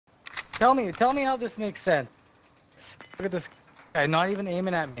Tell me how this makes sense. Look at this guy, not even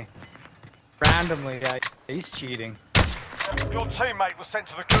aiming at me. Randomly, yeah, he's cheating. Your teammate was sent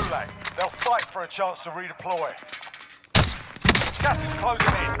to the Gulag. They'll fight for a chance to redeploy. Gas is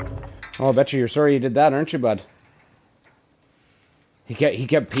closing in. Oh, I bet you're sorry you did that, aren't you, bud? He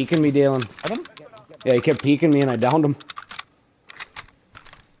kept peeking me, Dalen. Yeah, he kept peeking me and I downed him.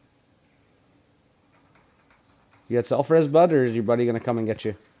 You got self-res, bud, or is your buddy gonna come and get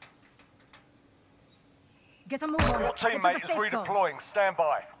you? Get a move on. Your teammate is redeploying. Stand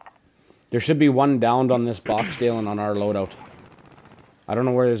by. There should be one downed on this box, Dalen, on our loadout. I don't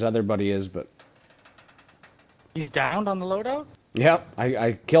know where his other buddy is, but... He's downed on the loadout? Yep,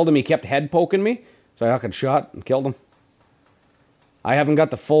 I killed him. He kept head poking me, so I got shot and killed him. I haven't got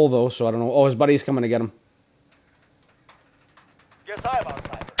the full, though, so I don't know. Oh, his buddy's coming to get him.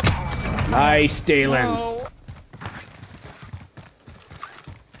 Nice, Dalen. No.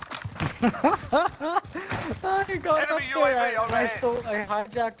 I got Enemy up there, UAV I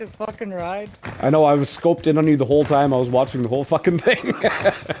hijacked his fucking ride. I know, I was scoped in on you the whole time. I was watching the whole fucking thing.